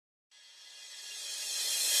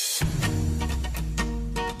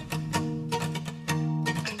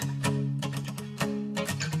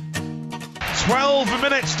12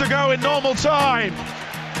 minutes to go in normal time.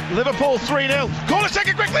 Liverpool 3-0. Corner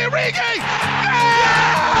taken quickly, Origi! Yeah!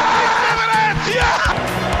 Yeah!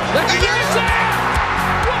 The USA!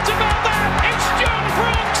 What about that? It's John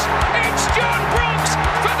Brooks! It's John Brooks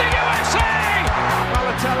for the USA!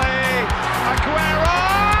 Balotelli, Aguero!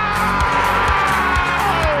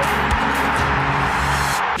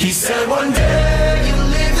 He said one day you'll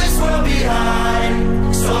leave this world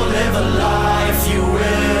behind, so live a life you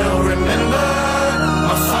will remember.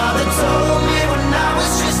 My father told me when I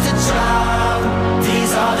was just a child,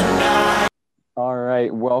 these are the nights. All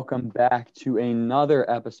right, welcome back to another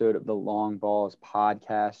episode of the Long Balls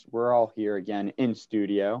podcast. We're all here again in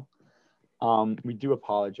studio. We do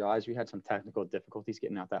apologize. We had some technical difficulties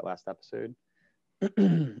getting out that last episode,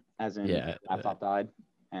 as in laptop died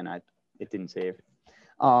and it didn't save.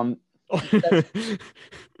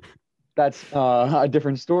 That's a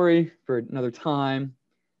different story for another time.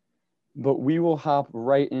 But we will hop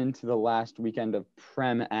right into the last weekend of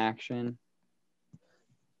Prem action.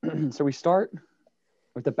 So we start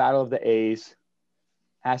with the Battle of the A's,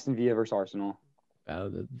 Aston Villa versus Arsenal.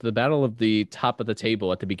 The battle of the top of the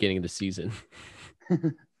table at the beginning of the season.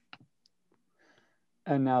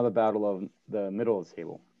 And now the battle of the middle of the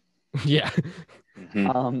table. Yeah.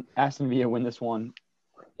 Aston Villa win this one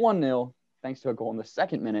 1-0 thanks to a goal in the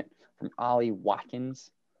second minute from Ollie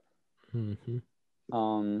Watkins.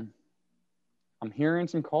 I'm hearing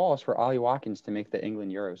some calls for Ollie Watkins to make the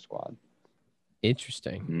England Euro squad.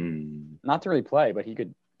 Interesting. Not to really play, but he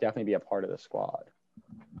could definitely be a part of the squad.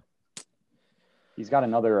 He's got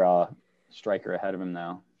another striker ahead of him,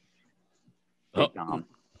 though. Big Dom.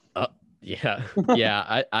 Yeah.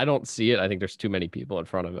 Yeah, I don't see it. I think there's too many people in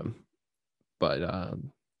front of him. But,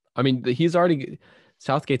 I mean,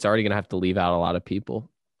 Southgate's already going to have to leave out a lot of people.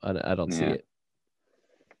 I don't see it.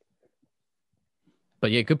 But,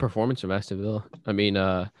 yeah, good performance from Aston Villa. I mean,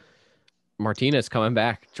 Martinez coming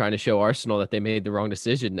back, trying to show Arsenal that they made the wrong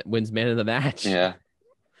decision, that wins man of the match. Yeah.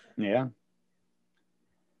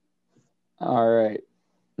 All right.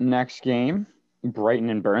 Next game, Brighton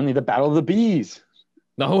and Burnley, the Battle of the Bees.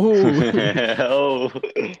 No.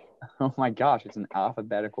 Oh, my gosh. It's an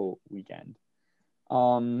alphabetical weekend.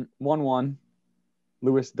 1-1.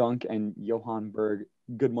 Lewis Dunk and Johan Berg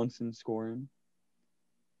Gudmundsson scoring.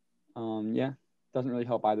 Doesn't really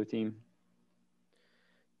help either team.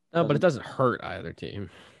 No, but it doesn't hurt either team.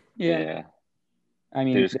 Yeah. I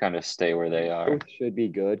mean, they just kind of stay where they are. Both should be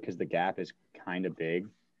good because the gap is kind of big.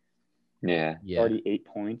 Yeah. Already 8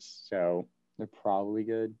 points, so they're probably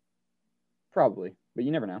good. Probably, but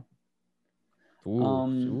you never know.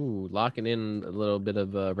 Ooh, locking in a little bit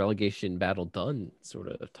of a relegation battle done sort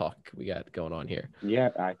of talk we got going on here. Yeah,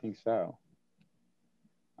 I think so.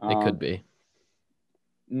 It could be.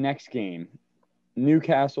 Next game,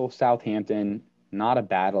 Newcastle, Southampton. Not a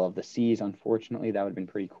battle of the seas, unfortunately. That would have been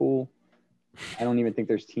pretty cool. I don't even think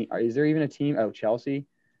there's team. Is there even a team? Oh, Chelsea.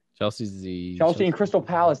 Chelsea and Crystal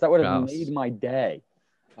Palace. That would have made my day.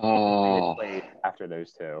 Oh, played after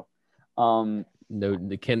those two. No,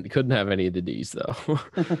 they couldn't have any of the D's though.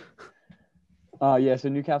 So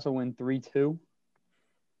Newcastle win 3-2.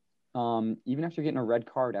 Even after getting a red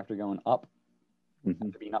card after going up,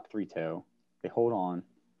 after being up 3-2, they hold on.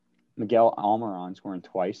 Miguel Almiron scoring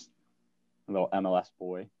twice. A little MLS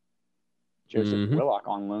boy. Joseph Willock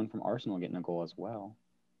on loan from Arsenal getting a goal as well.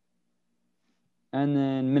 And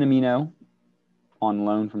then Minamino on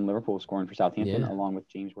loan from Liverpool scoring for Southampton along with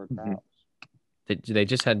James Ward-Prowse. They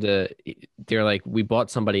just had to – they're like, we bought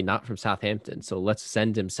somebody not from Southampton, so let's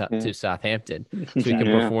send him to Southampton so he can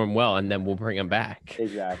perform well, and then we'll bring him back.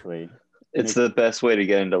 Exactly. It's the best way to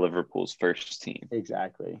get into Liverpool's first team.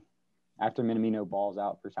 Exactly. After Minamino balls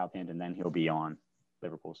out for Southampton, then he'll be on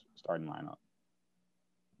Liverpool's starting lineup.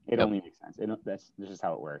 It only makes sense. This is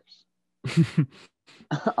how it works.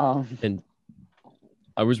 And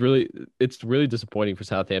it's really disappointing for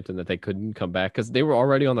Southampton that they couldn't come back because they were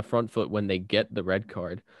already on the front foot when they get the red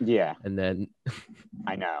card. Yeah. And then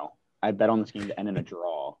I know. I bet on this game to end in a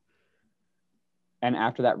draw. And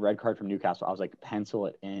after that red card from Newcastle, I was like, pencil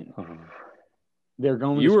it in. They're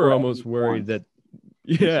going to You score were almost worried that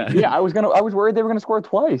I was worried they were gonna score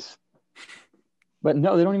twice. But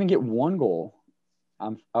no, they don't even get one goal.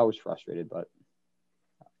 I was frustrated, but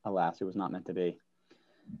alas, it was not meant to be.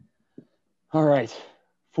 All right.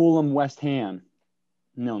 Fulham, West Ham,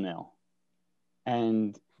 0-0.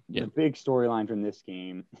 And the big storyline from this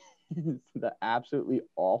game is the absolutely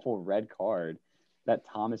awful red card that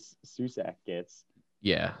Thomas Soucek gets.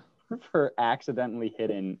 Yeah. For accidentally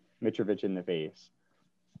hitting Mitrovic in the face.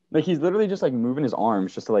 Like, he's literally just, like, moving his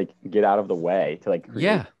arms just to, like, get out of the way to, like,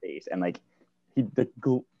 create space. And, like,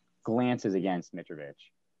 glances against Mitrovic,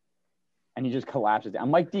 and he just collapses down.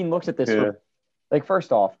 Mike Dean looks at this. Yeah. Like,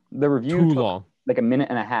 first off, the review Too took long. like a minute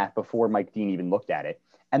and a half before Mike Dean even looked at it.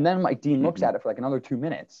 And then Mike Dean looks at it for like another 2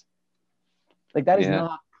 minutes. Like, that is Yeah.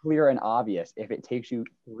 not clear and obvious if it takes you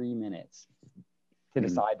 3 minutes to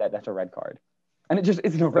decide that that's a red card. And it just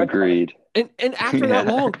isn't a red Agreed. And after that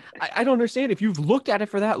Yeah. long, I don't understand. If you've looked at it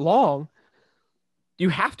for that long, you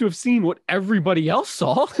have to have seen what everybody else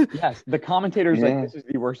saw. card. Yes, the commentator's Yeah. like, this is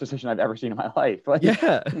the worst decision I've ever seen in my life. Like,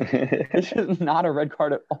 Yeah. it's just not a red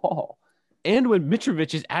card at all. And when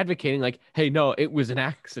Mitrovic is advocating, like, hey, no, it was an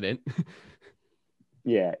accident.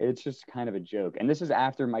 Yeah, it's just kind of a joke. And this is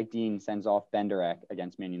after Mike Dean sends off Benderek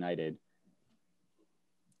against Man United.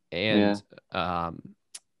 And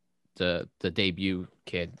the debut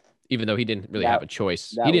kid, even though he didn't really have a choice,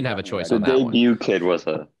 that he didn't was have a definitely choice The on that one. debut kid was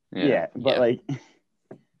a Yeah, but Yeah. like,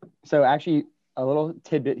 so actually, a little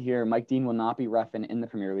tidbit here: Mike Dean will not be reffing in the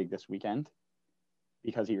Premier League this weekend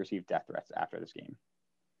because he received death threats after this game,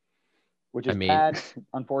 which is I mean- bad,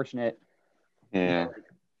 unfortunate, Yeah.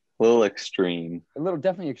 A little extreme. a little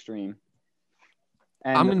definitely extreme.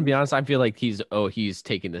 And I'm gonna be honest. I feel like he's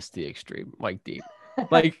taking this to the extreme, Mike Dean.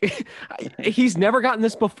 Like he's never gotten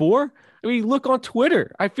this before. I mean, look on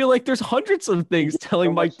Twitter. I feel like there's hundreds of things telling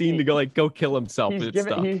so Mike much Dean to hate. go kill himself he's and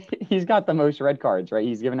given stuff. he's got the most red cards, right?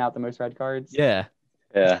 He's given out the most red cards. Yeah.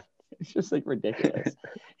 Yeah. It's just like ridiculous.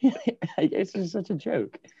 Like, it's just such a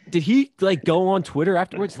joke. Did he like go on Twitter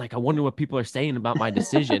afterwards? Like, I wonder what people are saying about my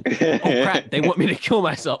decision. Oh crap! They want me to kill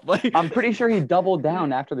myself. Like, I'm pretty sure he doubled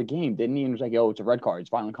down after the game, didn't he? And was like, "Yo, it's a red card. It's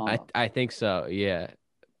violent conduct." I think so. Yeah.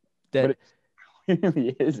 But it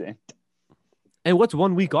really isn't. And what's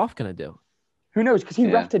 1 week off gonna do? Who knows? Because he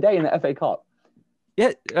Yeah. reffed today in the FA Cup.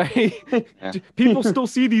 Yeah, people still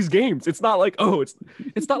see these games. It's not like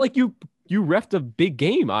it's not like you reffed a big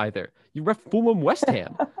game either. You ref Fulham West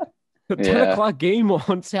Ham, a 10 o'clock game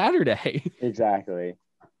on Saturday. Exactly.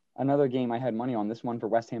 Another game I had money on. This one for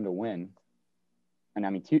West Ham to win. And I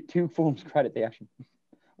mean, to Fulham's credit, they actually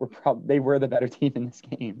they were the better team in this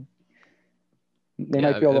game. They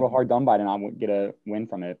Yeah, might feel a little hard done by to not get a win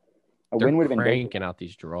from it. A They're win would have been big. cranking out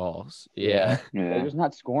these draws. Yeah. They're Yeah. just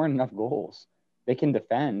not scoring enough goals. They can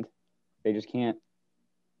defend. They just can't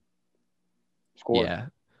score. Yeah.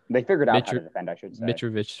 They figured out how to Mitro- defend, I should say.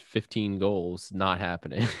 Mitrovic 15 goals, not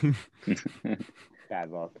happening.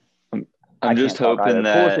 Bad luck. I'm just hoping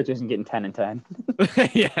that. Pulisic isn't getting 10 and 10. yeah.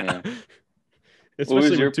 Yeah. Especially What was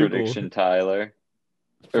with your 2 goals. prediction, Tyler?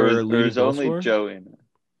 For Or leading was goal only scorer? Joey?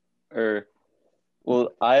 Well,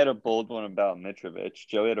 I had a bold one about Mitrovic.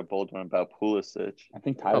 Joey had a bold one about Pulisic. I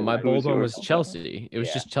think Tyler. Oh, my Who's bold one yours? was Chelsea. It was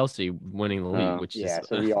Yeah. just Chelsea winning the league, Oh. which Yeah, is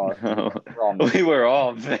so we are. we're all- We were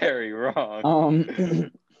all very wrong.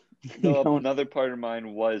 you So don't- another part of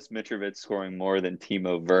mine was Mitrovic scoring more than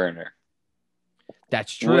Timo Werner,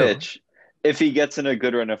 that's true. which, if he gets in a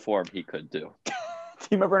good run of form, he could do.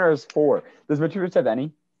 Timo Werner has 4. Does Mitrovic have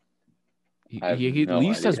any? He, I have he at no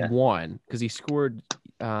least idea. has 1 because he scored.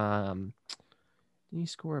 Did he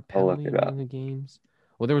score a I'll look penalty it in one up. of the games?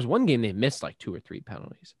 Well, there was one game they missed like 2 or 3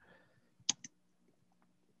 penalties.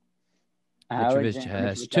 Mitrovic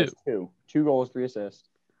has 2. 2 goals, 3 assists.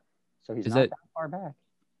 So he's Is not that- that far back.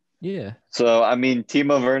 Yeah. So, I mean,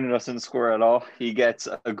 Timo Werner doesn't score at all. He gets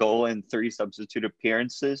a goal in 3 substitute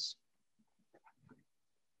appearances.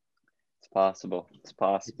 It's possible. It's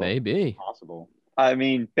possible. Maybe. Possible. I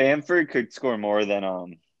mean, Bamford could score more than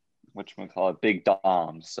whatchamacallit, Big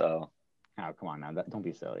Dom. So, Oh, come on now. Don't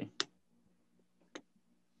be silly.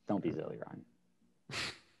 Don't be silly,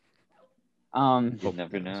 Ryan. you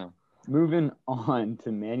never know. Moving on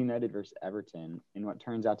to Man United versus Everton in what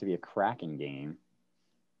turns out to be a cracking game.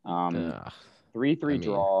 3-3 I mean-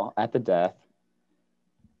 draw at the death.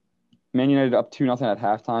 Man United up 2-0 at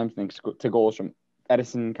halftime thanks to goals from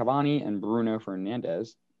Edison Cavani and Bruno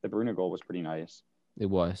Fernandes. The Bruno goal was pretty nice. It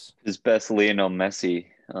was. His best Lionel Messi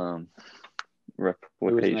nice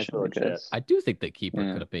reputation, little I guess. I do think the keeper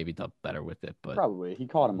Yeah. could have maybe done better with it, but Probably. He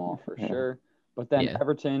caught them all for Yeah. sure. But then Yeah.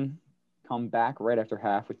 Everton come back right after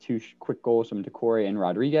half with 2 quick goals from Decore and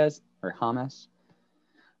Rodriguez, or James.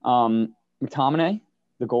 McTominay,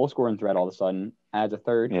 the goal scoring threat all of a sudden, adds a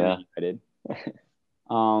third. for Yeah. United.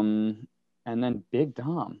 And then Big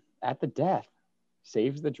Dom at the death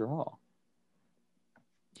saves the draw.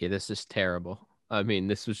 yeah, this is terrible. I mean,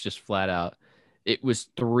 this was just flat out. It was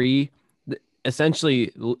 3.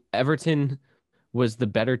 Essentially, Everton was the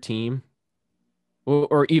better team,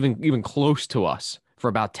 or even close to us for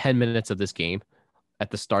about 10 minutes of this game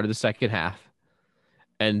at the start of the second half.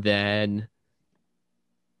 And then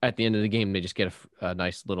at the end of the game, they just get a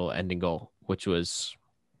nice little ending goal, which was,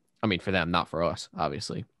 I mean, for them, not for us,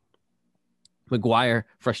 obviously. Maguire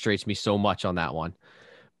frustrates me so much on that one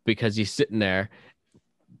because he's sitting there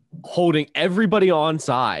holding everybody on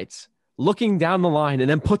sides, looking down the line, and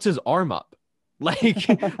then puts his arm up like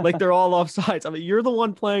they're all off sides. I mean, you're the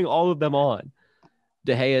one playing all of them on.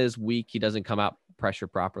 De Gea is weak. He doesn't come out pressure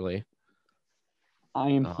properly. I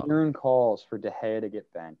am hearing calls for De Gea to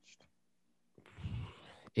get benched.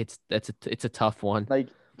 It's a tough one. Like,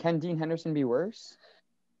 can Dean Henderson be worse?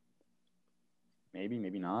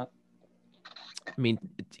 Maybe not. I mean,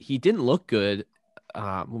 he didn't look good.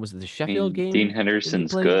 What was it, the Sheffield game? Dean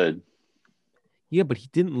Henderson's good. Yeah, but he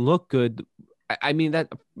didn't look good. I mean,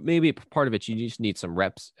 that maybe part of it, you just need some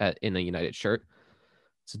reps in a United shirt.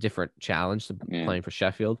 It's a different challenge to playing for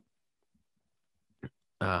Sheffield.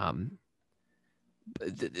 But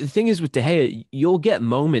the thing is with De Gea, you'll get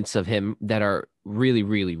moments of him that are really,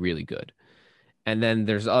 really, really good. And then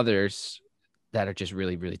there's others that are just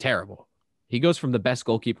really, really terrible. He goes from the best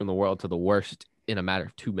goalkeeper in the world to the worst in a matter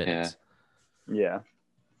of 2 minutes. Yeah.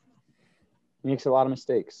 He makes a lot of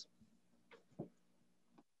mistakes.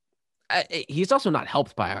 He's also not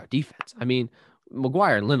helped by our defense. I mean,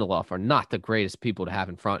 Maguire and Lindelof are not the greatest people to have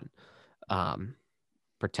in front,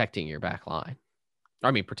 protecting your back line.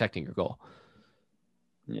 I mean, protecting your goal.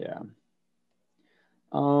 Yeah.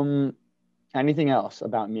 Anything else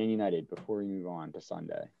about Man United before we move on to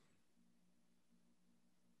Sunday?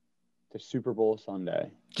 To Super Bowl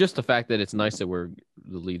Sunday. Just the fact that it's nice that we're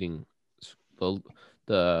the leading,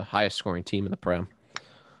 the highest scoring team in the Prem.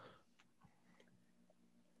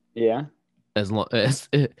 Yeah. As long as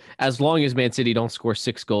Man City don't score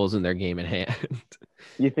 6 goals in their game in hand.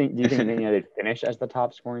 Do you think Man United finish as the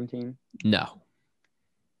top scoring team? No.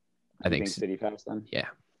 I think City passed them. Yeah.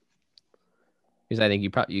 Because I think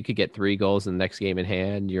you could get 3 goals in the next game in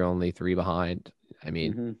hand. You're only 3 behind. I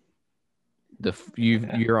mean,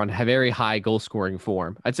 you're on a very high goal scoring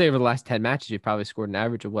form. I'd say over the last 10 matches, you've probably scored an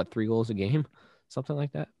average of 3 goals a game, something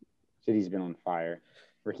like that. City's been on fire,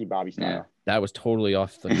 Ricky Bobby style. Yeah, that was totally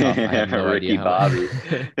off the cuff. I have no Ricky idea. Bobby.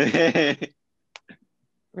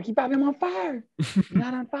 Ricky Bobby, I'm on fire.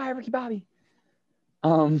 Not on fire, Ricky Bobby.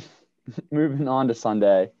 Moving on to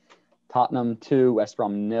Sunday. Tottenham 2, West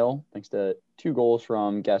Brom 0, thanks to 2 goals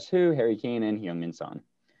from guess who? Harry Kane and Heung-min Son.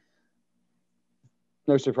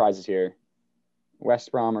 No surprises here.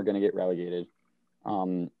 West Brom are going to get relegated.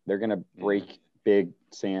 They're going to break Big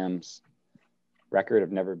Sam's record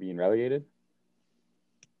of never being relegated.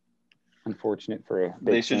 Unfortunate for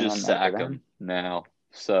Big They should Sam just sack them. him now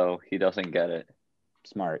so he doesn't get it.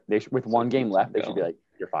 Smart. They should, with one game left, they should be like,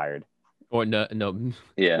 "You're fired." Or no.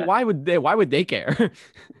 Yeah. Why would they care?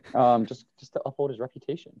 Just to uphold his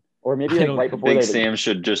reputation, or maybe right before Big Sam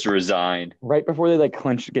should just resign. Right before they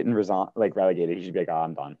clinch getting relegated, he should be like, "Oh,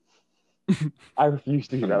 I'm done. I refuse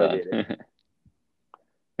to be relegated."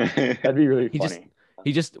 That'd be really funny.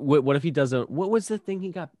 What if he doesn't? What was the thing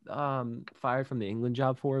he got fired from the England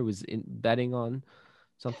job for? It was in betting on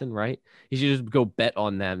something, right? He should just go bet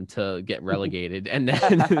on them to get relegated, and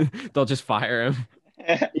then they'll just fire him.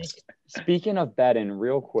 Speaking of betting,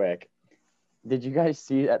 real quick, did you guys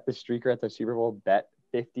see that the streaker at the Super Bowl bet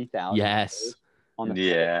 $50,000? Yes. On the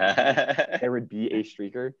there would be a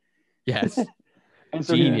streaker. Yes. And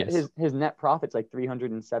so Genius. his net profit's like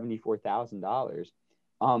 $374,000.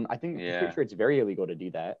 I think I'm pretty sure it's very illegal to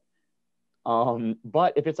do that.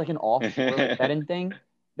 But if it's like an offshore betting thing,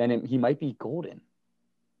 then he might be golden.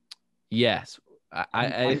 Yes.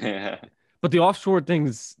 But the offshore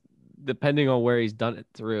things, depending on where he's done it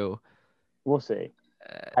through, we'll see.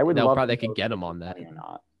 I would love probably they could get him on that. Or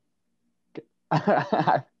not.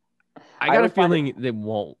 I got a feeling it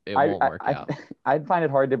won't work out. I'd find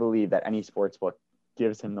it hard to believe that any sportsbook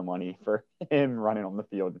gives him the money for him running on the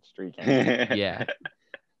field and streaking. Yeah.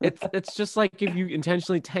 It's just like if you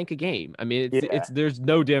intentionally tank a game. I mean, it's there's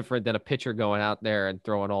no different than a pitcher going out there and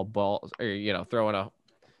throwing all balls, or throwing a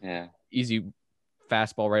easy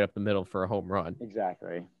fastball right up the middle for a home run.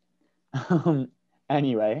 Exactly.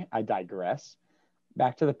 Anyway, I digress.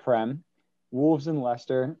 Back to the Prem. Wolves and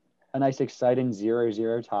Leicester, a nice exciting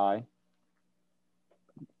 0-0 tie.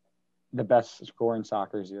 The best score in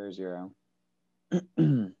soccer, 0-0.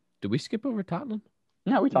 Did we skip over Tottenham?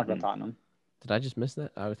 No, we talked about Tottenham. Did I just miss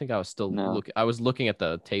that? I think I was still I was looking at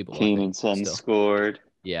the table. Kane and Son scored.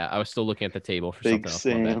 Yeah, I was still looking at the table for Big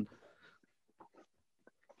something else. Sam.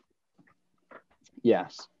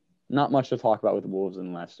 Yes. Not much to talk about with Wolves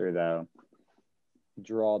and Leicester, though.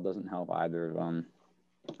 Draw doesn't help either of them.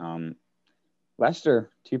 Leicester,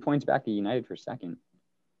 2 points back to United for second.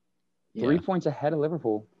 3 points ahead of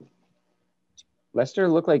Liverpool. Leicester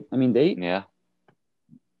look like, they're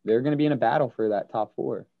going to be in a battle for that top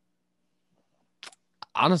 4.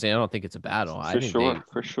 Honestly, I don't think it's a battle.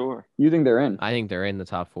 For sure. You think they're in? I think they're in the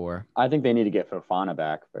top 4. I think they need to get Fofana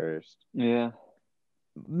back first. Yeah.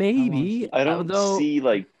 Maybe. I don't although, see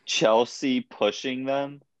like Chelsea pushing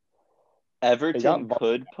them. Everton got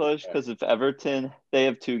could push because if Everton, they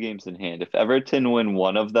have 2 games in hand. If Everton win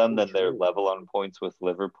one of them, then they're level on points with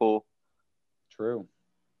Liverpool. True.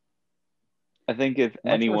 I think if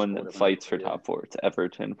Much anyone worse that for fights for Liverpool, top 4, it's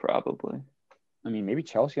Everton probably. I mean, maybe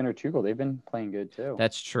Chelsea under Tuchel. They've been playing good too.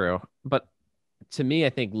 that's true. But to me, I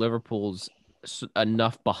think Liverpool's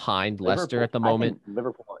enough behind Leicester at the moment.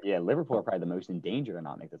 Liverpool are probably the most in danger to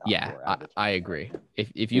not make the top 4. Yeah, I agree.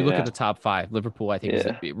 If you look at the top 5, Liverpool, I think, is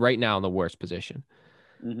right now in the worst position.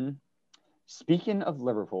 Mm-hmm. Speaking of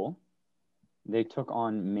Liverpool, they took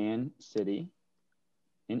on Man City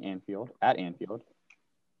at Anfield.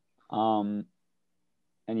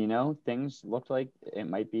 And things looked like it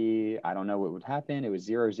might be. I don't know what would happen. It was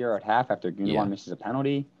 0-0 at half after Gundogan misses a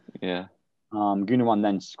penalty. Yeah. Gundogan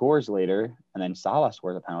then scores later, and then Salah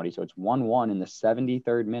scores a penalty. So it's 1-1 in the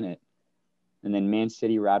 73rd minute. And then Man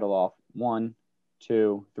City rattle off 1,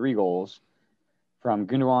 2, 3 goals from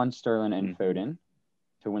Gundogan, Sterling, and Foden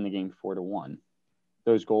to win the game 4-1.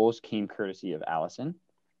 Those goals came courtesy of Alisson.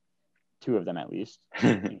 2 of them at least.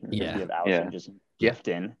 Courtesy of Alisson just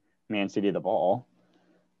gifting Man City the ball.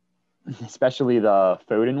 Especially the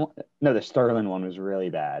Foden one. No, the Sterling one was really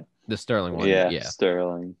bad. The Sterling one. Yeah.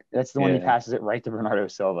 Sterling. That's the one he passes it right to Bernardo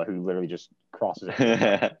Silva, who literally just crosses it.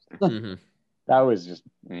 Mm-hmm. That was just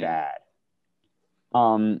bad.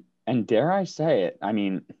 And dare I say it, I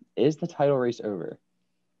mean, is the title race over?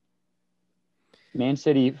 Man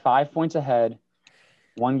City 5 points ahead,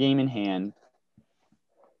 1 game in hand.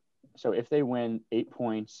 So if they win 8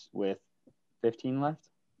 points with 15 left.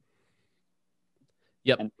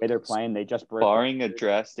 Yep. And the way they're playing, they just broke. Barring a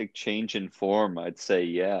drastic change in form, I'd say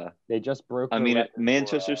yeah. They just broke. I mean, at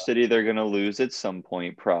Manchester City, they're going to lose at some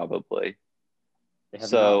point probably.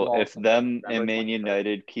 So if them and Man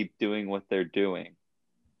United keep doing what they're doing,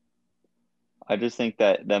 I just think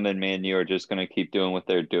that them and Man U are just going to keep doing what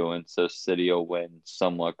they're doing. So City will win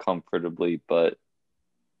somewhat comfortably, but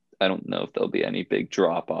I don't know if there'll be any big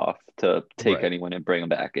drop off to take anyone and bring them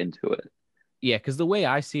back into it. Yeah, because the way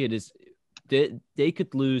I see it is they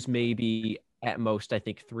could lose maybe at most, I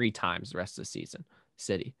think, 3 times the rest of the season.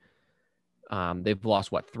 City. They've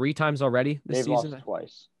lost, 3 times already this season? Lost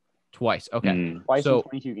twice. Twice, okay. Twice in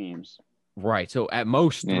 22 games. Right, so at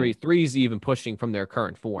most 3. 3's even pushing from their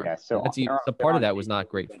current form. Yeah, so part of that was not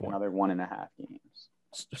great form. Another 1.5 games.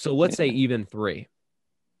 So let's say even 3.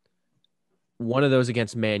 One of those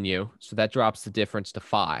against Man U, so that drops the difference to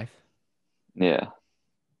 5. Yeah.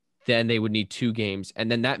 Then they would need 2 games,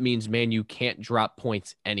 and then that means Man U can't drop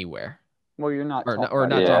points anywhere. Well, you're not, or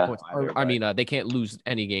not drop points. I mean, they can't lose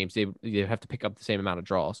any games. They have to pick up the same amount of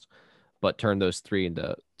draws, but turn those 3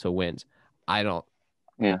 into wins. I don't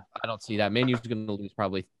see that. Man U's going to lose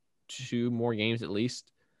probably 2 more games at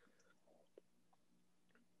least.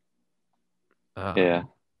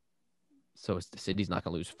 So the City's not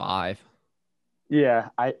going to lose 5. Yeah,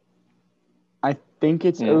 I think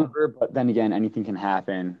it's over, but then again, anything can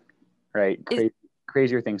happen, right?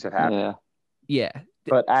 Crazier things have happened. Yeah.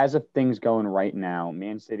 But as of things going right now,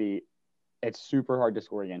 Man City, it's super hard to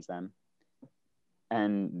score against them,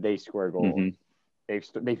 and they score goals.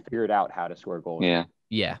 Mm-hmm. They figured out how to score goals.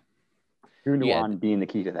 Yeah. Gundogan being the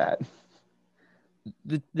key to that.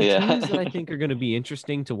 The teams that I think are going to be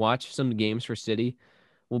interesting to watch some games for City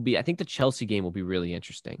will be, I think the Chelsea game will be really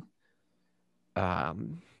interesting.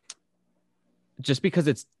 Just because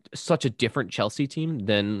it's such a different Chelsea team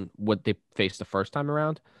than what they faced the first time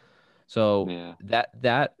around. So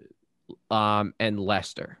that and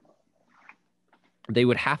Leicester, they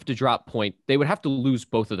would have to drop point. They would have to lose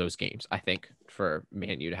both of those games, I think, for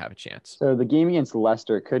Man U to have a chance. So the game against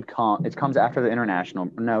Leicester could come. It comes after the international.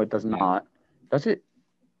 No, it does not. Does it?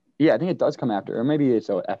 Yeah, I think it does come after, or maybe it's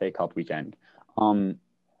a FA Cup weekend.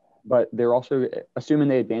 But they're also assuming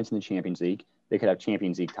they advance in the Champions League. They could have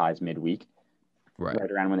Champions League ties midweek, right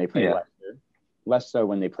around when they play Leicester. Less so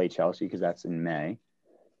when they play Chelsea because that's in May.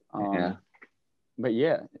 But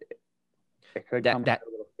it could come that a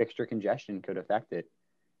little fixture congestion could affect it.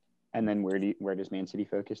 And then where does Man City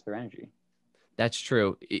focus their energy? That's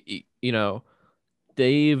true.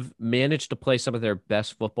 They've managed to play some of their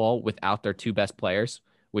best football without their 2 best players,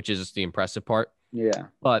 which is the impressive part. Yeah.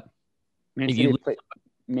 But Man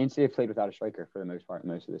City have played without a striker for the most part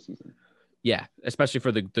most of the season. Yeah, especially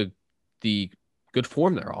for the good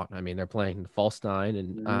form they're on. I mean, they're playing false 9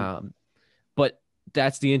 and but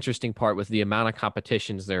that's the interesting part with the amount of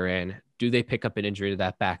competitions they're in. Do they pick up an injury to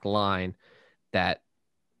that back line that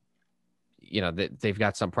they've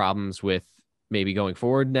got some problems with maybe going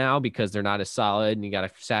forward now because they're not as solid and you got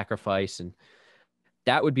to sacrifice. And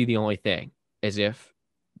that would be the only thing, as if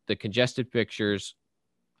the congested fixtures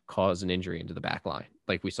cause an injury into the back line,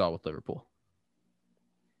 like we saw with Liverpool.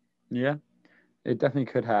 Yeah, it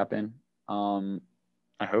definitely could happen.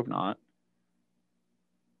 I hope not.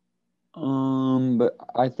 But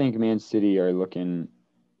I think Man City are looking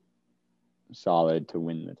solid to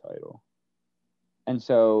win the title. And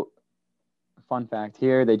so, fun fact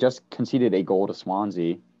here, they just conceded a goal to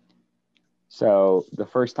Swansea. So, the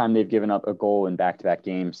first time they've given up a goal in back-to-back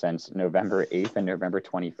games since November 8th and November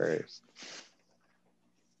 21st.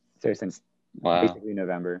 So, since basically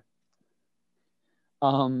November.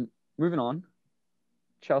 Moving on.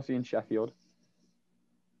 Chelsea and Sheffield.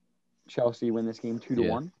 Chelsea win this game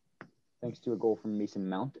 2-1. Thanks to a goal from Mason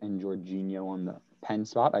Mount and Jorginho on the pen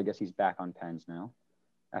spot. I guess he's back on pens now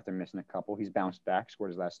after missing a couple. He's bounced back,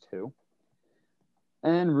 scored his last 2.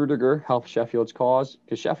 And Rudiger helped Sheffield's cause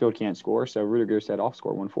because Sheffield can't score. So Rudiger said, I'll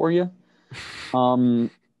score one for you. But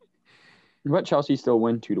Chelsea still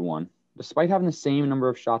win 2-1, despite having the same number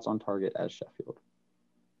of shots on target as Sheffield.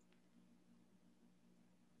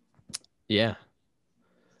 Yeah.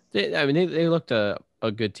 They looked a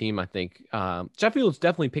good team, I think. Sheffield's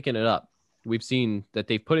definitely picking it up. We've seen that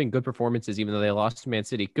they've put in good performances, even though they lost to Man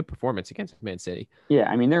City. Good performance against Man City. Yeah,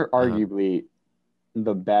 I mean, they're arguably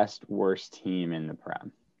the best, worst team in the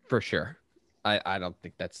Prem. For sure. I don't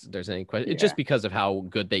think there's any question. Yeah. It's just because of how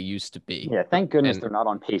good they used to be. Yeah, thank goodness they're not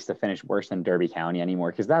on pace to finish worse than Derby County anymore,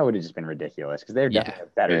 because that would have just been ridiculous, because they're definitely a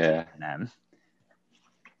better team than them.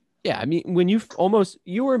 Yeah, I mean, when you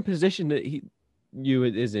were in position that it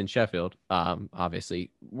is in Sheffield, obviously,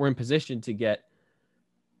 we're in position to get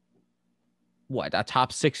a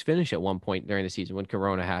top 6 finish at one point during the season when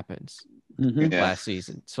Corona happens last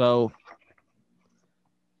season. So,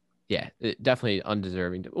 yeah, definitely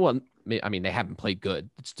undeserving. I mean, they haven't played good.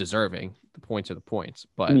 It's deserving. The points are the points,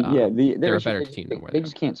 but they're a better team than where they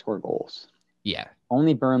just can't score goals. Yeah,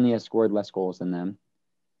 only Burnley has scored less goals than them,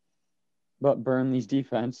 but Burnley's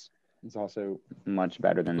defense is also much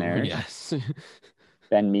better than theirs. Yes,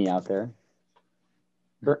 Ben Mee out there.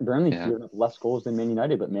 Burnley's given up less goals than Man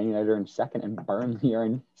United, but Man United are in 2nd and Burnley are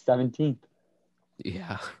in 17th.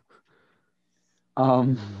 Yeah.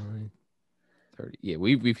 30. Yeah,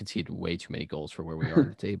 we've conceded way too many goals for where we are on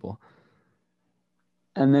the table.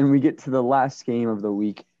 And then we get to the last game of the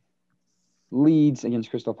week. Leeds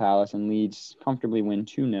against Crystal Palace, and Leeds comfortably win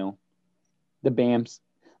 2-0. The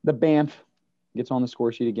Bamf gets on the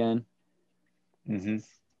score sheet again. Mm-hmm.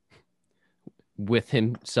 With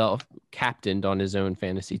himself captained on his own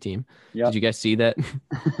fantasy team. Yep. Did you guys see that?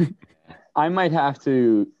 I might have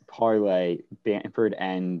to parlay Bamford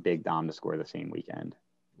and Big Dom to score the same weekend.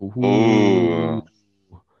 Ooh.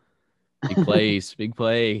 Big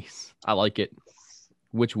plays. I like it.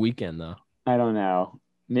 Which weekend, though? I don't know.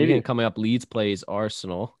 Maybe coming up, Leeds plays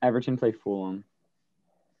Arsenal. Everton play Fulham.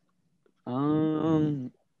 I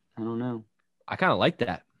don't know. I kind of like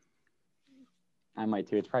that. I might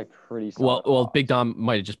too. It's probably pretty solid. Well, Big Dom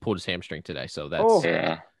might have just pulled his hamstring today, so that's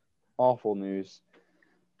awful news.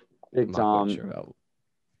 Big Dom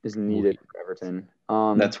is needed for Everton.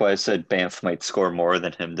 That's why I said Banff might score more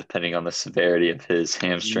than him, depending on the severity of his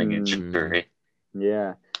hamstring injury.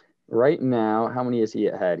 Yeah. Right now, how many is he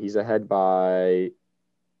ahead? He's ahead by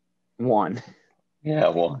 1. Yeah,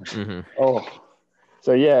 1. Mm-hmm. Oh.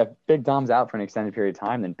 So, yeah, Big Dom's out for an extended period of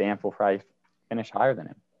time, then Banff will probably finish higher than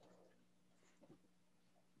him.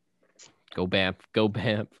 Go Banff. Go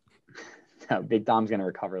Banff. No, Big Dom's going to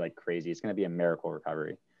recover like crazy. It's going to be a miracle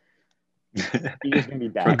recovery. He's just going to be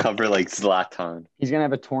bad. Recover like Zlatan. He's going to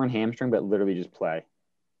have a torn hamstring, but literally just play.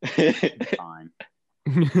 Fine.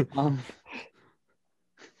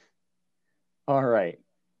 All right.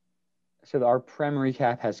 So our Prem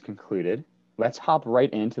recap has concluded. Let's hop right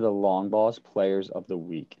into the Long Balls Players of the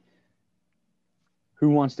Week.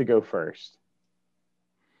 Who wants to go first?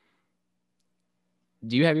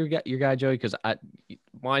 Do you have your guy, Joey? Because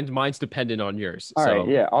mine's dependent on yours. All right,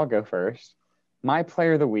 yeah, I'll go first. My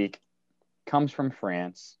Player of the Week comes from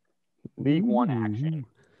France. League One action.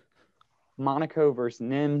 Monaco versus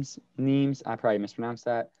Nimes. I probably mispronounced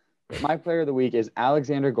that. But my Player of the Week is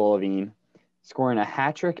Alexander Golovin, scoring a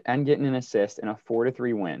hat trick and getting an assist in a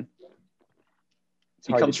 4-3 win.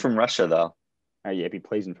 He comes from Russia, though. Yeah, he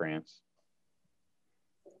plays in France.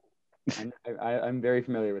 I'm very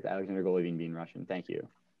familiar with Alexander Golovin being Russian. Thank you.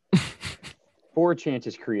 4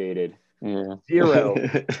 chances created. Yeah. 0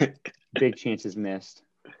 big chances missed.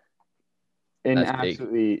 An That's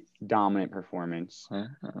absolutely dominant performance.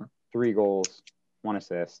 3 goals, 1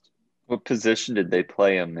 assist. What position did they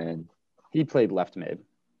play him in? He played left mid.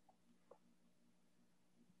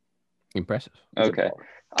 Impressive. He's a Okay. baller.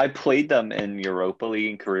 I played them in Europa League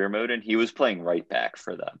in career mode, and he was playing right back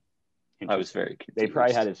for them. I was very confused. They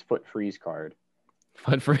probably had his foot freeze card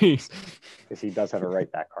Foot freeze. because he does have a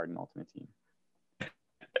right back card in Ultimate Team.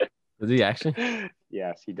 Does he actually?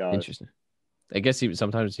 Yes, he does. Interesting. I guess he's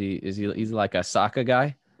like a Saka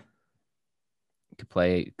guy. Could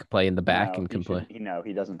play in the back and can play.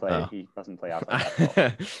 He doesn't play. Oh. He doesn't play outside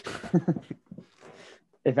that ball.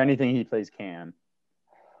 If anything, he plays Cam.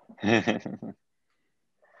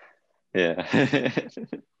 Yeah.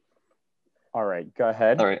 All right, go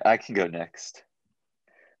ahead. All right, I can go next.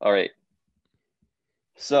 All right.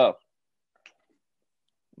 So,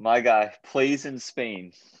 my guy plays in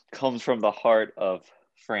Spain, comes from the heart of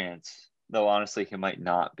France, though honestly, he might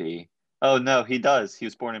not be. Oh, no, he does. He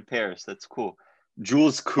was born in Paris. That's cool.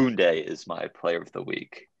 Jules Koundé is my player of the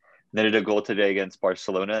week. Netted a goal today against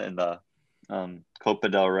Barcelona in the Copa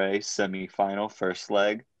del Rey semi-final first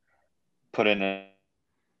leg. Put in a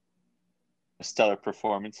stellar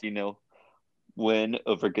performance, win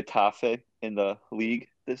over Getafe in the league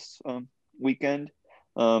this weekend.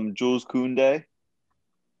 Jules Koundé,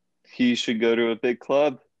 he should go to a big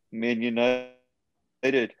club. Man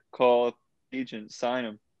United, call agent, sign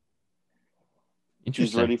him. He's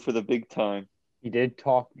Interesting. ready for the big time. He did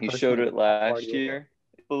talk. He showed it last year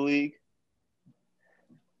in the league.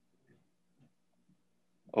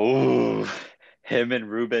 Oh, him and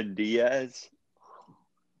Ruben Diaz.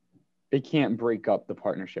 They can't break up the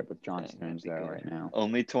partnership with John Stones though right now.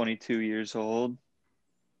 Only 22 years old.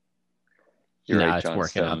 Nah, right, it's John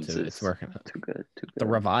working out Stones too. is It's working out. Too good. The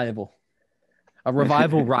revival. A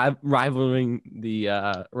revival rivaling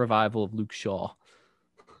the revival of Luke Shaw.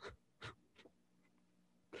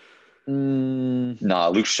 Nah,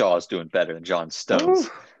 Luke Shaw is doing better than John Stones.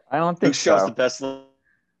 I don't think Luke Shaw's so. the best left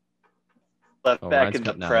back Ryan's in the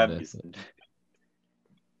cutting out a Prem.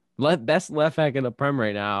 bit. Best left back in the Prem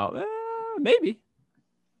right now. Maybe.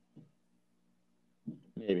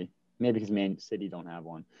 Maybe because Man City don't have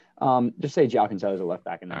one. Just say Joao Cancelo is a left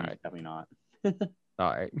back, and then All he's right. definitely not. All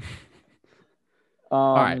right.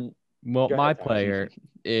 All right. Well, go my ahead, Tyler. player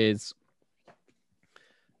is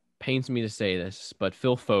pains me to say this, but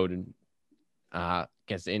Phil Foden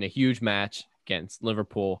gets in a huge match against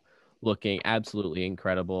Liverpool, looking absolutely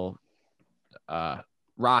incredible.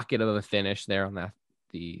 Rocket of a finish there on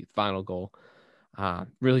the final goal.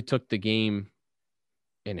 Really took the game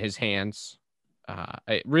in his hands.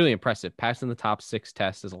 Really impressive. Passing the top 6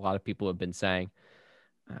 test, as a lot of people have been saying.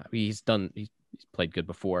 He's played good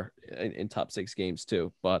before in top 6 games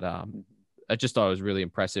too, but I just thought it was really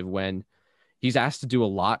impressive when he's asked to do a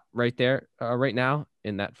lot right there, right now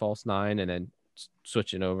in that false 9, and then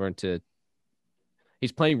switching over into.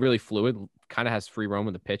 He's playing really fluid, kind of has free roam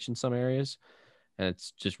of the pitch in some areas, and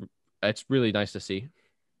it's really nice to see.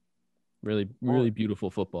 Really, really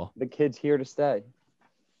beautiful football. The kid's here to stay.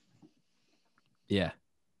 Yeah.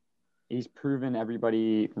 He's proven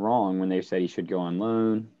everybody wrong when they said he should go on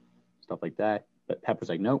loan, stuff like that. But Pep was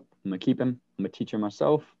like, nope, I'm going to keep him. I'm going to teach him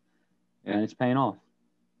myself. And it's paying off.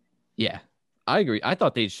 Yeah, I agree. I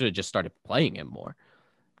thought they should have just started playing him more.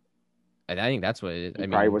 And I think that's what it is. He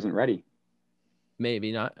probably wasn't ready.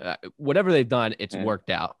 Maybe not. Whatever they've done, it's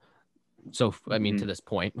worked out. So, I mean, to this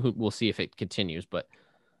point, we'll see if it continues. But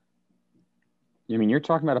I mean, you're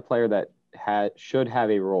talking about a player that should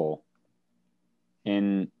have a role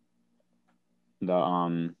in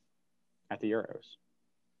the at the Euros.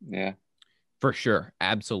 Yeah, for sure,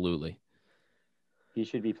 absolutely, he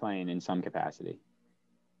should be playing in some capacity.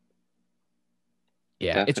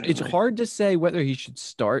 Yeah, it's hard to say whether he should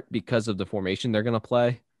start because of the formation they're going to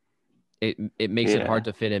play. It makes it hard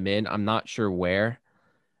to fit him in. I'm not sure where,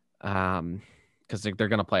 because they're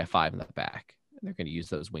going to play a 5 in the back. They're going to use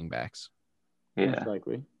those wing backs. Yeah, most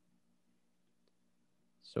likely.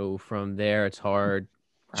 So from there, it's hard.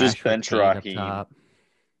 Just Rashford, bench Kane up Raheem. top.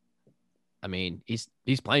 I mean, he's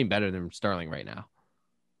playing better than Sterling right now.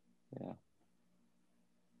 Yeah.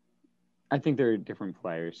 I think they're different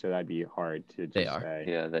players, so that'd be hard to just say.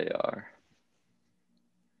 Yeah, they are.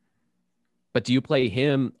 But do you play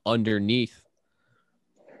him underneath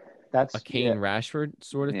That's a Kane Rashford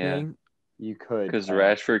sort of thing? You could. Because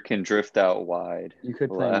Rashford can drift out wide. You could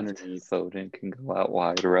play Left, underneath. Foden can go out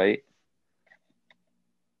wide, right?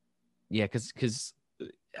 Yeah, because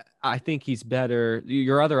I think he's better.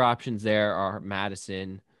 Your other options there are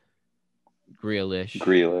Madison, Grealish,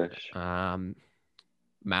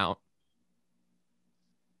 Mount,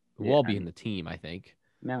 who will all be in the team, I think.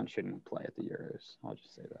 Mount shouldn't play at the Euros. I'll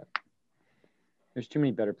just say that. There's too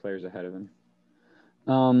many better players ahead of him.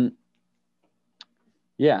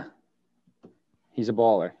 Yeah. He's a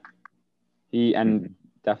baller. And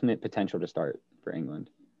definite potential to start for England.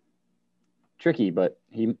 Tricky, but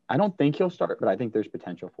I don't think he'll start, but I think there's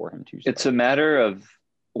potential for him to start. It's a matter of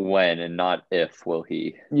when and not if will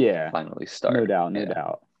he finally start. No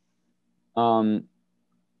doubt. All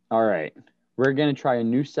right. We're going to try a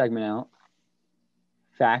new segment out.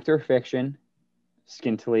 Fact or fiction,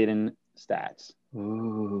 scintillating stats.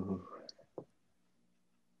 Ooh.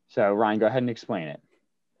 So, Ryan, go ahead and explain it.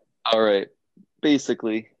 All right.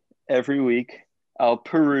 Basically, every week I'll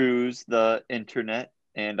peruse the internet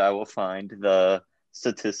and I will find the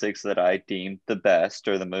statistics that I deem the best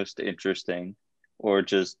or the most interesting or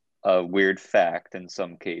just a weird fact in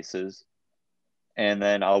some cases. And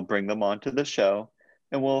then I'll bring them onto the show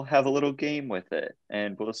and we'll have a little game with it.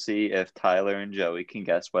 And we'll see if Tyler and Joey can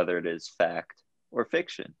guess whether it is fact or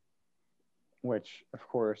fiction. Which, of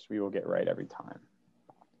course, we will get right every time.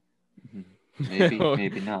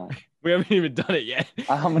 Maybe not. We haven't even done it yet.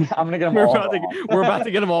 I'm gonna get them all wrong. We're about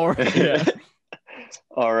to get them all right. Yeah.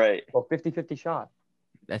 All right. Well, 50-50 shot.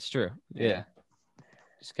 That's true. Yeah.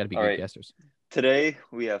 Just got to be All good right. guessers. Today,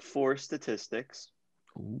 we have 4 statistics,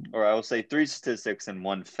 Ooh. or I will say 3 statistics and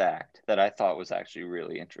 1 fact that I thought was actually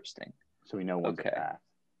really interesting. So we know what's a fact.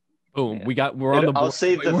 Boom. Yeah. We're on the board.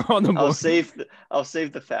 We're on the board. I'll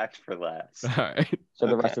save the fact for last. All right. So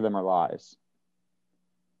the rest of them are lies.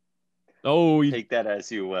 Oh, Take that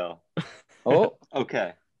as you will. Oh.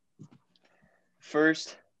 Okay.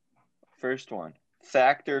 First one.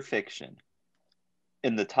 Fact or fiction?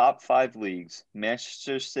 In the top 5 leagues,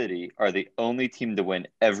 Manchester City are the only team to win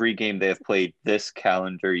every game they have played this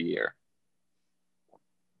calendar year.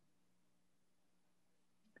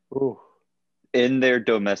 Ooh. In their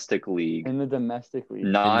domestic league. In the domestic league.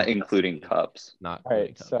 Not including cups. Not all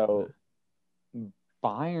right, cups, so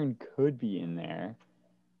Bayern could be in there.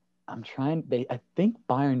 I think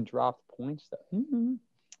Bayern dropped points though. I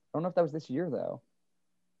don't know if that was this year though.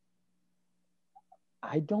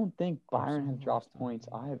 I don't think Bayern have dropped points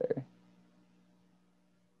either.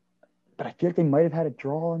 But I feel like they might have had a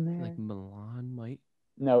draw in there. Like Milan might.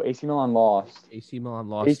 No, AC Milan lost. AC Milan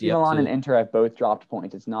lost. AC Milan and Inter have both dropped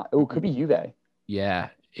points. It's not. Oh, it could be Juve. Yeah,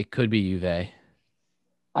 it could be Juve.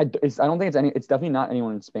 I don't think it's any. It's definitely not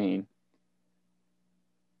anyone in Spain.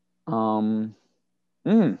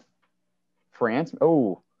 France.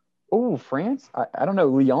 Oh, France. I don't know.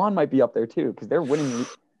 Lyon might be up there too because they're winning.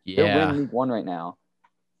 Yeah, they're winning League 1 right now.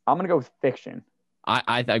 I'm gonna go with fiction. I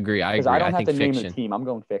agree. I agree. Because I don't have think to name fiction. the team. I'm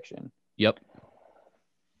going fiction. Yep.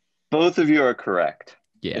 Both of you are correct.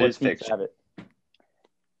 Yeah. It is fiction.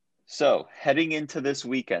 So, heading into this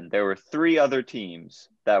weekend, there were 3 other teams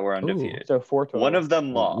that were undefeated. So 4 total. One of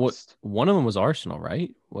them lost. One of them was Arsenal,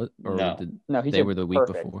 right? What? Or No. He they were the week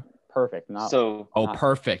before. Perfect. Not. So.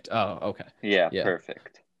 Perfect. Oh, okay. Yeah,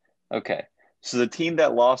 perfect. Okay. So the team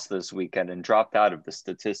that lost this weekend and dropped out of the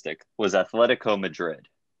statistic was Atletico Madrid.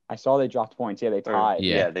 I saw they dropped points. Yeah, they tied.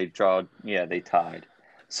 They tied.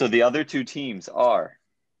 So the other 2 teams are,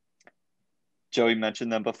 Joey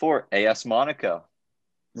mentioned them before, AS Monaco.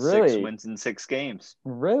 Really? 6 wins in 6 games.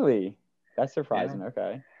 Really? That's surprising. Yeah.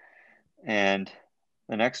 Okay. And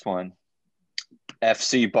the next one,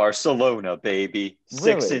 FC Barcelona, baby.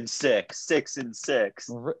 Really? 6 and 6. 6 and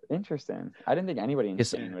 6. Interesting. I didn't think anybody in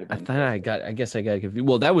Spain would have been. I guess I got confused.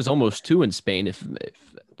 Well, that was almost 2 in Spain if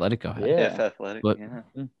Atletico had. Yeah. If Atletico,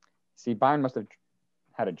 yeah. See, Bayern must have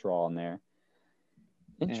had a draw in there.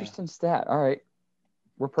 Interesting stat. All right.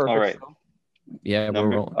 We're perfect. All right. Yeah, we're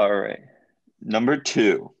rolling. All right. Number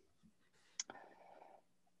 2.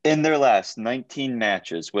 In their last 19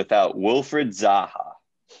 matches without Wilfried Zaha,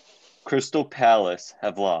 Crystal Palace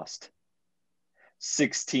have lost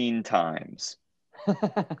 16 times.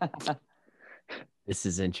 This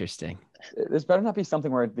is interesting. This better not be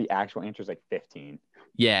something where the actual answer is like 15.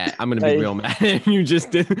 Yeah, I'm gonna be real mad if you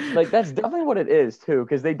just did. Like that's definitely what it is too,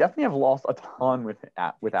 because they definitely have lost a ton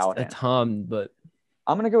without him. A ton, but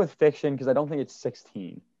I'm gonna go with fiction because I don't think it's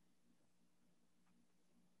 16.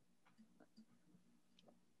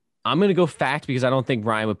 I'm gonna go fact because I don't think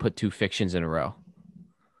Ryan would put 2 fictions in a row.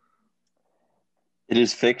 It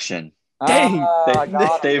is fiction. Dang,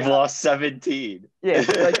 they've lost 17. Yeah,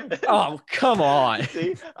 like, oh, come on.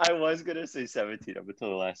 See, I was going to say 17 up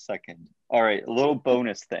until the last second. All right, a little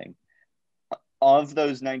bonus thing. Of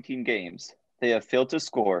those 19 games, they have failed to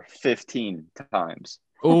score 15 times.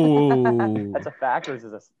 Oh, that's a fact, or is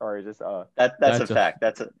this a that's a fact.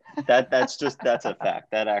 That's a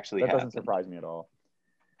fact. That actually happened. Doesn't surprise me at all.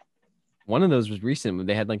 One of those was recent.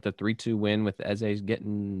 They had like the 3-2 win with Eze's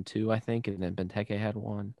getting 2, I think, and then Benteke had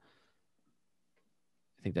 1.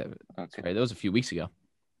 I think that's right. That was a few weeks ago.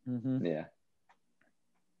 Mm-hmm. Yeah.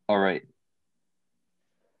 All right.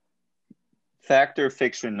 Fact or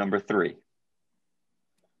fiction number 3.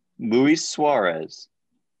 Luis Suarez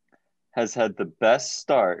has had the best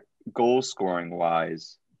start goal scoring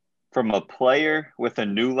wise from a player with a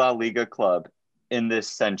new La Liga club in this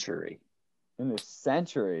century. In this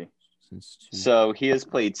century? So he has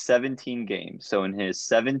played 17 games. So in his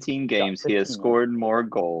 17 games, he has scored more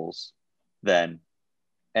goals than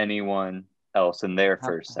anyone else in their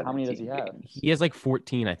first 17 How many does he have? games. He has like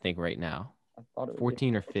 14, I think, right now. I thought it was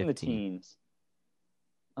 14 or 15. in the teens.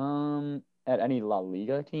 At any La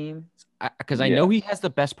Liga team? Because I know he has the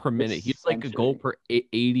best per minute. He's like a goal per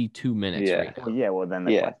 82 minutes right now. Well, yeah, well, then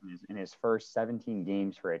the question is, in his first 17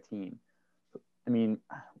 games for a team, I mean,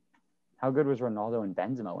 how good was Ronaldo and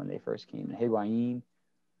Benzema when they first came? And Higuain?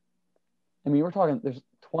 I mean, we're talking, there's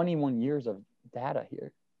 21 years of data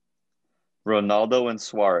here. Ronaldo and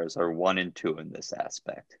Suarez are 1 and 2 in this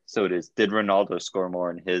aspect. So it is, did Ronaldo score more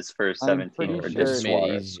in his first 17 or did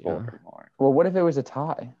Suarez score more? Well, what if it was a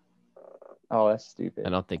tie? Oh, that's stupid. I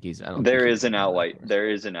don't think he's. There is an outright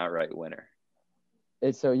winner.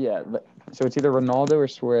 So it's either Ronaldo or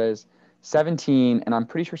Suarez, 17, and I'm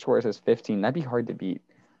pretty sure Suarez has 15. That'd be hard to beat.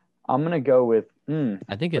 I'm gonna go with.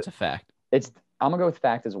 I think it's a fact. I'm gonna go with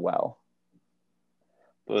fact as well.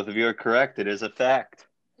 Both of you are correct. It is a fact.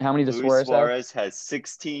 How many does Luis Suarez have? Has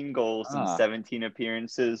 16 goals in 17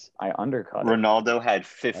 appearances. I undercut. Ronaldo had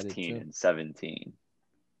 15 in 17.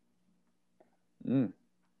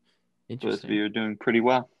 Both of you are doing pretty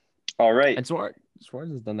well. All right. And Suarez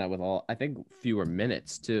has done that with I think fewer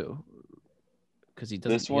minutes too, because he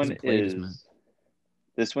doesn't.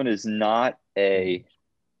 This one is not a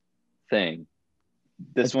thing.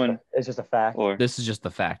 It's just a fact. Or this is just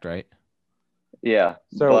the fact, right? Yeah.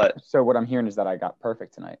 So what I'm hearing is that I got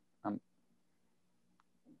perfect tonight.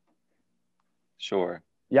 Sure.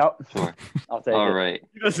 Yep. Sure. I'll take it. All right.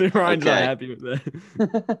 Ryan's not happy with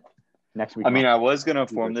that. Next week. I mean, I was gonna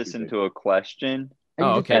form this into a question.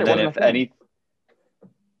 Okay. And then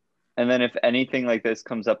if anything like this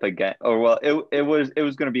comes up again, it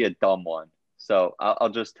was gonna be a dumb one. So I'll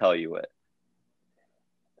just tell you it.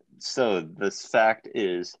 So this fact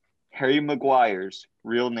is Harry Maguire's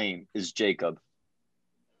real name is Jacob.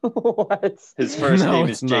 What? His first name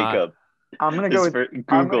is Jacob. I'm gonna go with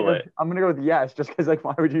Google it. I'm gonna go with yes, just because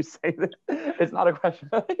why would you say that? It's not a question.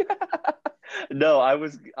 No, I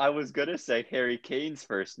was gonna say Harry Kane's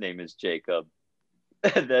first name is Jacob,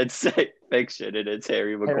 and then say fiction, and it's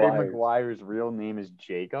Harry Maguire. Harry Maguire's real name is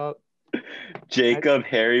Jacob.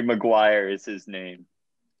 Harry Maguire is his name.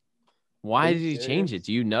 Why did he change it?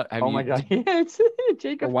 Do you know? My God, it's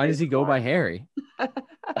Jacob. Or why does he go by Harry? I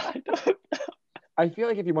don't know. I feel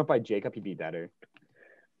like if he went by Jacob, he'd be better.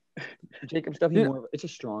 Jacob's definitely more. It's a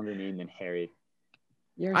stronger name than Harry.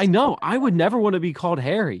 I know. I would never want to be called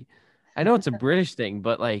Harry. I know it's a British thing,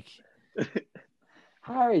 but like,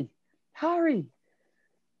 Harry.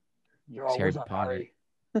 You're it's always Harry Potter.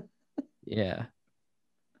 Harry. Yeah.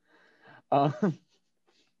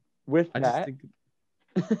 With that,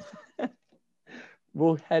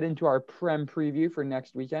 we'll head into our Prem preview for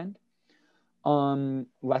next weekend.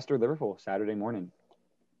 Leicester Liverpool Saturday morning.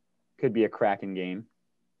 Could be a cracking game.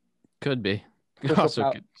 Could be.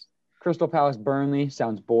 Crystal Palace Burnley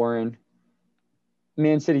sounds boring.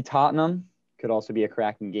 Man City Tottenham could also be a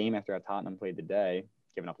cracking game after how Tottenham played today,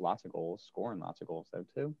 giving up lots of goals, scoring lots of goals though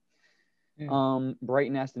too. Yeah.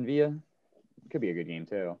 Brighton Aston Villa could be a good game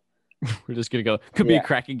too. We're just gonna go. Could be a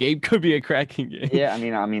cracking game. Could be a cracking game. Yeah,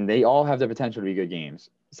 I mean, they all have the potential to be good games.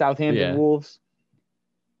 Southampton Wolves,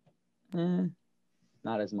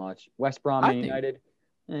 not as much. West Brom United,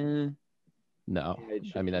 No,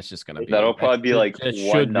 I mean that's just gonna be. That'll probably be like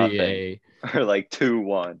 1-0 or like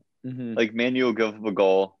 2-1. Mm-hmm. Like Man U will give up a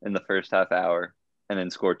goal in the first half hour and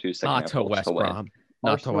then score 2 second half goals West Brom.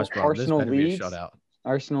 Not to West Brom. Arsenal this Leeds. Be a shutout.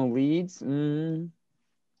 Arsenal Leeds. Could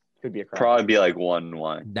be a crack. Probably be like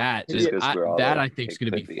 1-1. That I think is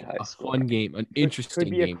going to be a fun game, an interesting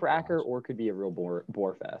game. Could be a cracker or could be a real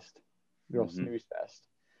bore fest, real snooze fest.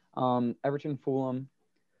 Everton, Fulham,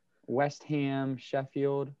 West Ham,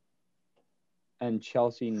 Sheffield, and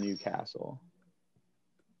Chelsea, Newcastle.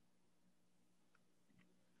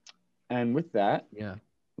 And with that,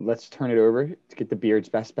 let's turn it over to get the Beard's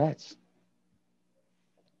best bets.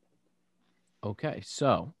 Okay,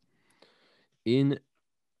 so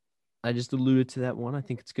I just alluded to that one. I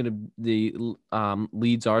think it's going to be the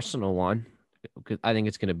Leeds Arsenal one. I think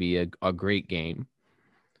it's going to be a great game.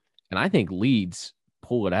 And I think Leeds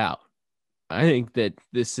pull it out. I think that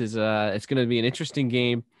this is it's going to be an interesting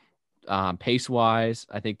game pace wise.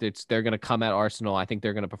 I think they're going to come at Arsenal. I think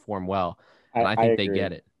they're going to perform well. And I think they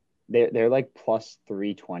get it. They're like plus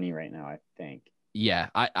 320 right now, I think. Yeah,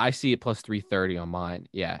 I see it plus 330 on mine.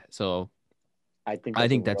 Yeah, so I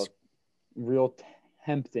think that's real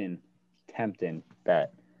tempting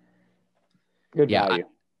bet. Good value.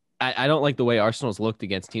 I don't like the way Arsenal's looked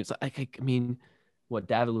against teams. I mean, what,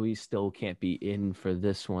 David Luiz still can't be in for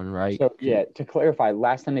this one, right? So yeah, to clarify,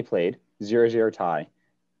 last time they played 0-0 tie,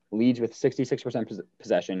 Leeds with 66%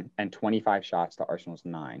 possession and 25 shots to Arsenal's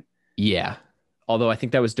 9. Yeah, although I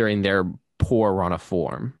think that was during their poor run of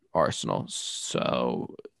form, Arsenal.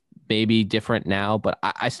 So maybe different now, but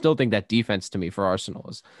I still think that defense to me for Arsenal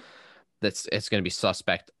is it's going to be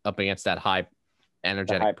suspect up against that high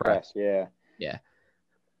energetic high press. Yeah. Yeah.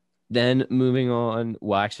 Then moving on.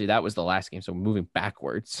 Well, actually, that was the last game. So moving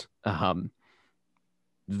backwards.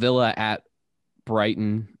 Villa at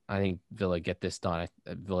Brighton. I think Villa get this done.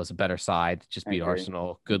 Villa's a better side. Just beat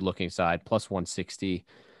Arsenal. Good looking side. Plus 160.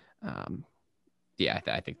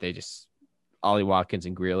 I think they just Ollie Watkins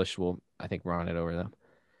and Grealish will, I think, run it over them.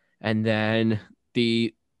 And then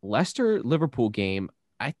the Leicester-Liverpool game,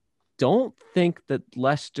 I don't think that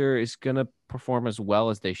Leicester is going to perform as well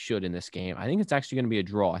as they should in this game. I think it's actually going to be a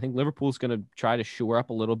draw. I think Liverpool's going to try to shore up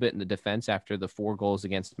a little bit in the defense after the 4 goals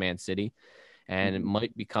against Man City, and it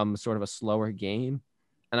might become sort of a slower game.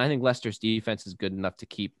 And I think Leicester's defense is good enough to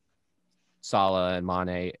keep Salah and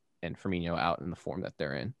Mane and Firmino out in the form that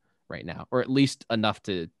they're in right now, or at least enough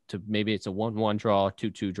to maybe it's a 1-1 draw,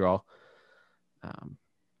 2-2 draw.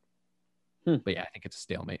 But yeah, I think it's a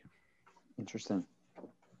stalemate. Interesting.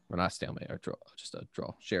 Or not stalemate, or draw, just a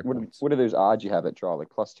draw. Shared points. What are those odds you have at draw? Like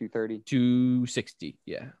plus 230? 260,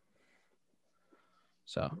 yeah.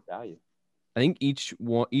 So value. I think each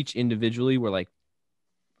individually were like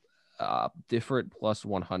different plus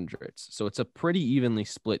 100s. So it's a pretty evenly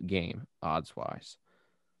split game odds wise.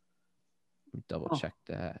 Double check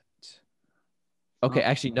that. Okay,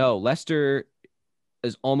 actually no. Leicester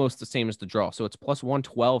is almost the same as the draw. So it's plus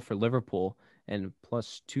 112 for Liverpool and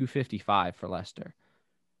plus 255 for Leicester.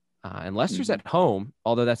 And Leicester's at home,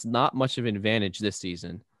 although that's not much of an advantage this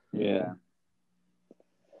season. Yeah.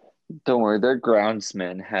 Don't worry, their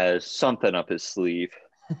groundsman has something up his sleeve.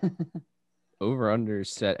 Over-under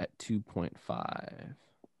set at 2.5.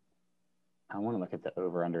 I want to look at the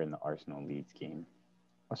over-under in the Arsenal-Leeds game.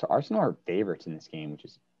 Oh, so Arsenal are favorites in this game, which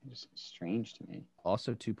is just strange to me.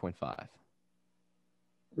 Also 2.5.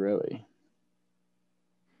 Really?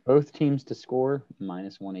 Both teams to score,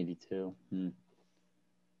 minus 182.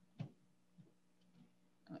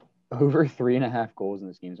 Over 3.5 goals in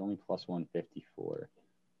this game is only plus 154.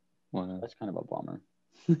 Wow. That's kind of a bummer.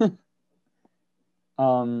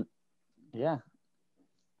 Yeah.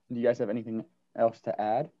 Do you guys have anything else to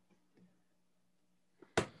add?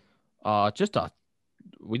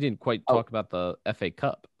 We didn't quite talk about the FA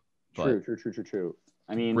Cup. True.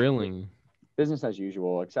 I mean, thrilling. Business as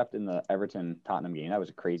usual, except in the Everton-Tottenham game. That was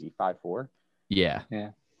a crazy 5-4. Yeah.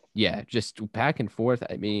 Just back and forth.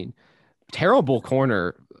 I mean, terrible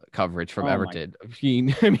corner coverage from Everton.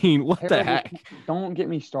 I mean, what the heck? Don't get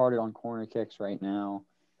me started on corner kicks right now.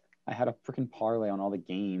 I had a freaking parlay on all the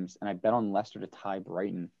games, and I bet on Leicester to tie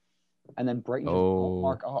Brighton. And then Brighton just won't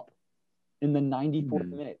mark up in the 94th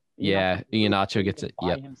minute. Iheanacho gets it.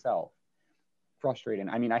 By himself. Frustrating.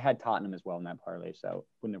 I mean, I had Tottenham as well in that parlay, so it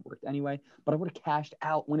wouldn't have worked anyway. But I would have cashed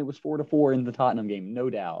out when it was 4-4 in the Tottenham game, no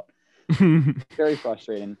doubt. Very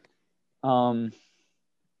frustrating.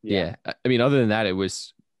 Yeah. I mean, other than that, it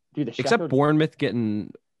was except Bournemouth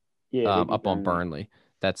getting up on Burnley.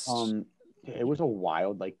 That's it was a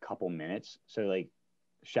wild couple minutes. So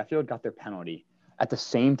Sheffield got their penalty at the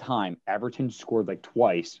same time. Everton scored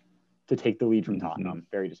twice to take the lead from Tottenham.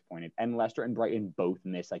 Very disappointed. And Leicester and Brighton both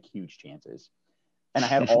missed huge chances. And I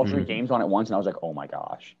had all 3 games on at once, and I was like, oh my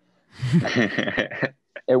gosh.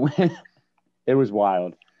 It was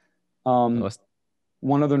wild.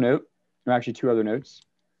 One other note, or actually 2 other notes.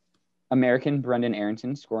 American Brendan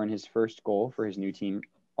Aronson scoring his first goal for his new team,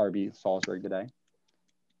 RB Salzburg, today.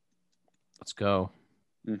 Let's go.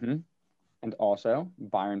 And also,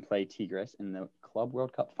 Bayern play Tigres in the Club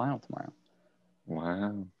World Cup final tomorrow.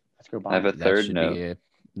 Wow. Let's go Bayern. I have a third note.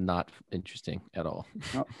 Not interesting at all.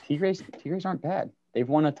 No, Tigres aren't bad. They've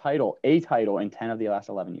won a title in 10 of the last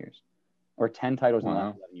 11 years. Or 10 titles in the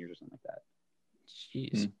last 11 years or something like that.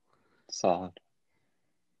 Jeez. Solid.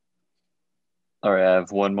 All right, I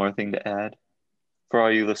have one more thing to add. For all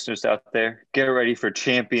you listeners out there, get ready for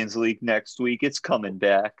Champions League next week. It's coming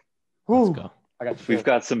back. Let's go. We've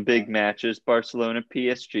got some big matches. Barcelona,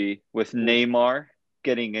 PSG, with Neymar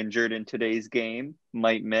getting injured in today's game.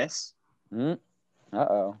 Might miss.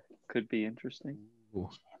 Uh-oh. Could be interesting.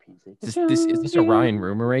 Is this a Ryan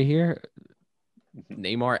rumor right here?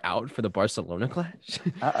 Neymar out for the Barcelona clash?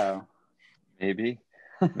 Uh-oh.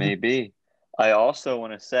 Maybe. I also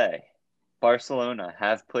want to say Barcelona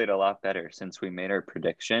have played a lot better since we made our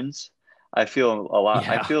predictions. I feel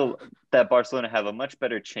Yeah. I feel that Barcelona have a much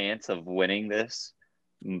better chance of winning this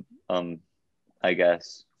I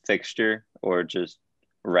guess fixture or just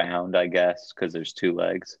round, I guess, because there's 2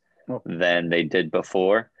 legs than they did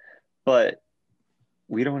before. But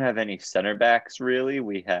we don't have any center backs really.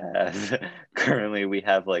 We have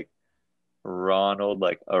like Ronald,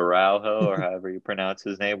 like Araujo, or however you pronounce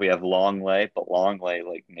his name. We have Longley, but Longley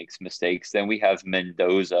like makes mistakes. Then we have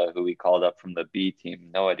Mendoza, who we called up from the B team.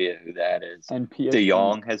 No idea who that is. And PSG, De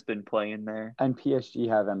Jong has been playing there. And PSG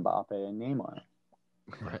have Mbappe and Neymar.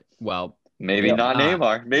 Right. Well, maybe not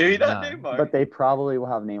Neymar. Maybe not Neymar. But they probably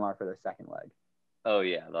will have Neymar for their second leg. Oh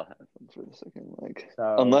yeah, they'll have him for the second leg.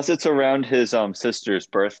 So, unless it's around his sister's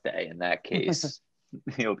birthday. In that case,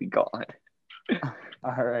 he'll be gone.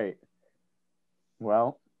 All right.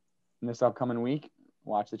 Well, in this upcoming week,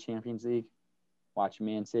 watch the Champions League. Watch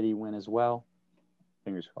Man City win as well.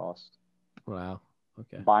 Fingers crossed. Wow.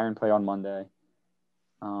 Okay. Bayern play on Monday.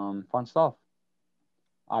 Fun stuff.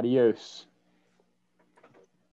 Adios.